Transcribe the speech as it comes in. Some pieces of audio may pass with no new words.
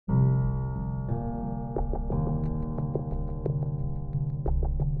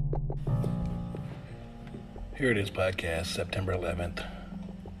Here it is, podcast, September 11th,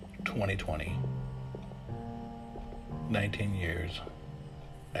 2020. 19 years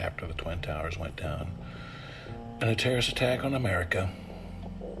after the Twin Towers went down in a terrorist attack on America.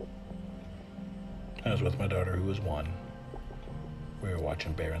 I was with my daughter, who was 1. We were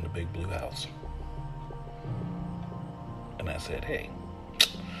watching Bear in the Big Blue House. And I said, hey,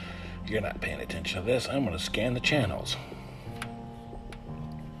 you're not paying attention to this. I'm going to scan the channels.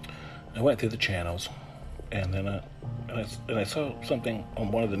 I went through the channels, and then I saw something on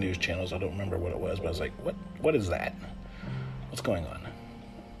one of the news channels. I don't remember what it was, but I was like, what is that? What's going on?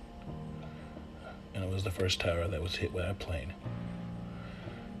 And it was the first tower that was hit by a plane.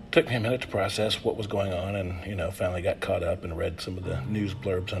 Took me a minute to process what was going on, and finally got caught up and read some of the news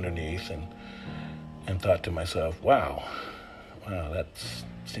blurbs underneath, and thought to myself, wow, that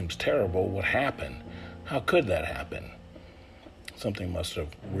seems terrible. What happened? How could that happen? Something must have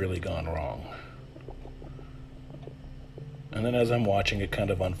really gone wrong. And then as I'm watching it kind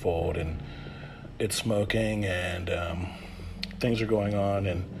of unfold, and it's smoking, and things are going on,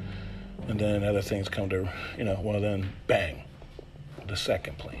 and then other things come to, one of them, bang, the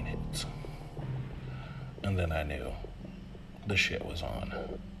second plane hits. And then I knew the shit was on.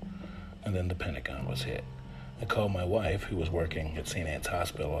 And then the Pentagon was hit. I called my wife, who was working at St. Anne's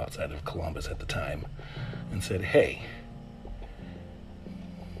Hospital outside of Columbus at the time, and said, hey,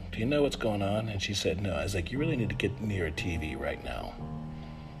 do you know what's going on? And she said, no. I was like, you really need to get near a TV right now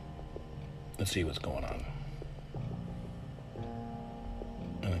and see what's going on.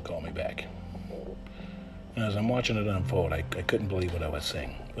 And then call me back. And as I'm watching it unfold, I couldn't believe what I was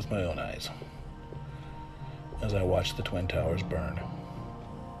seeing with my own eyes. As I watched the Twin Towers burn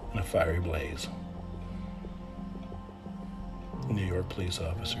in a fiery blaze. New York police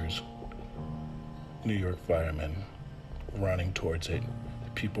officers, New York firemen running towards it,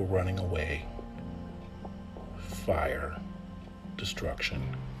 people running away, fire, destruction,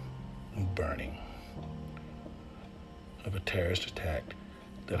 and burning of a terrorist attack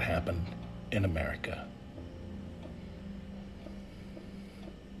that happened in America.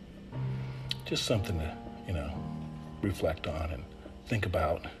 Just something to, reflect on and think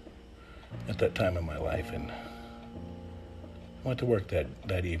about at that time in my life. And I went to work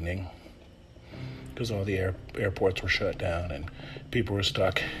that evening because all the airports were shut down and people were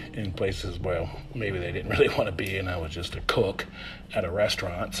stuck in places, well, maybe they didn't really want to be, and I was just a cook at a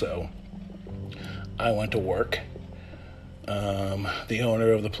restaurant, so I went to work. The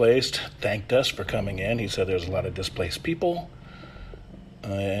owner of the place thanked us for coming in. He said there's a lot of displaced people,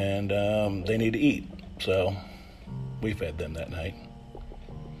 and they need to eat, so we fed them that night.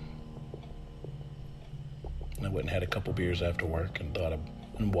 I went and had a couple beers after work and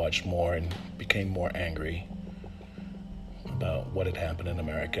and watched more and became more angry about what had happened in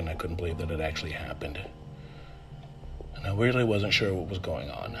America, and I couldn't believe that it actually happened. And I really wasn't sure what was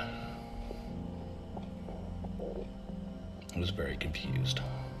going on. I was very confused.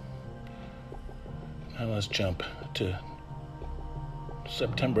 Now let's jump to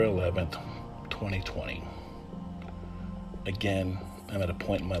September 11th, 2020. Again, I'm at a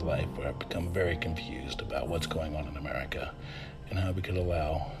point in my life where I've become very confused about what's going on in America and how we could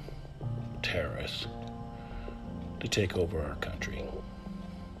allow terrorists to take over our country.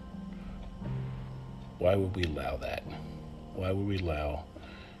 Why would we allow that? Why would we allow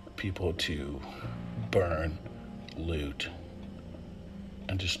people to burn, loot,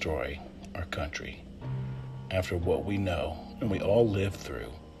 and destroy our country after what we know and we all lived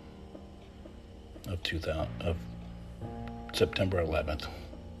through of September 11th,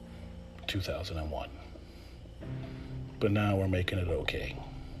 2001. But now we're making it okay.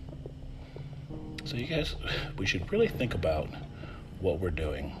 So you guys, we should really think about what we're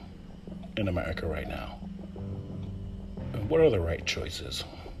doing in America right now. And what are the right choices?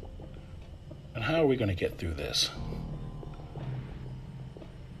 And how are we going to get through this?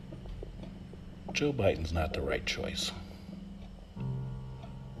 Joe Biden's not the right choice.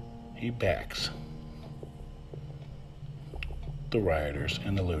 He backs the rioters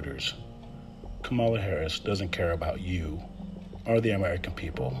and the looters. Kamala Harris doesn't care about you or the American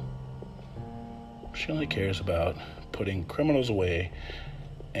people. She only cares about putting criminals away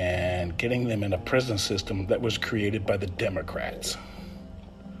and getting them in a prison system that was created by the Democrats.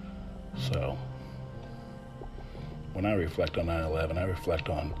 So, when I reflect on 9/11, I reflect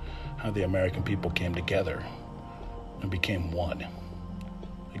on how the American people came together and became one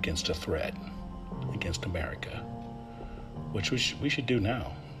against a threat, against America, which we should do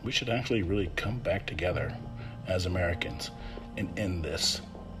now. We should actually really come back together as Americans and end this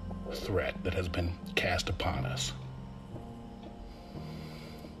threat that has been cast upon us.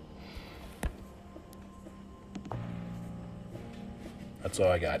 That's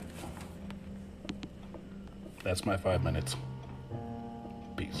all I got. That's my 5 minutes.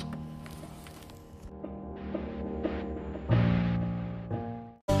 Peace.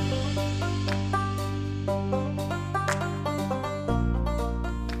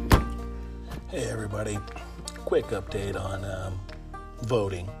 Hey everybody, quick update on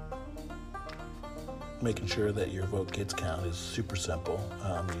voting. Making sure that your vote gets counted is super simple.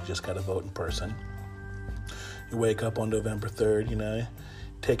 You just got to vote in person. You wake up on November 3rd,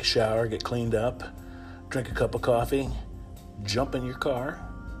 take a shower, get cleaned up, drink a cup of coffee, jump in your car,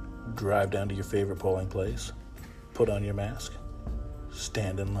 drive down to your favorite polling place, put on your mask,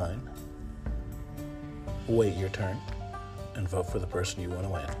 stand in line, wait your turn, and vote for the person you want to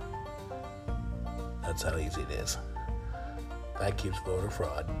win. That's how easy it is. That keeps voter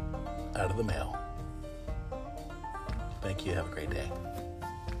fraud out of the mail. Thank you. Have a great day.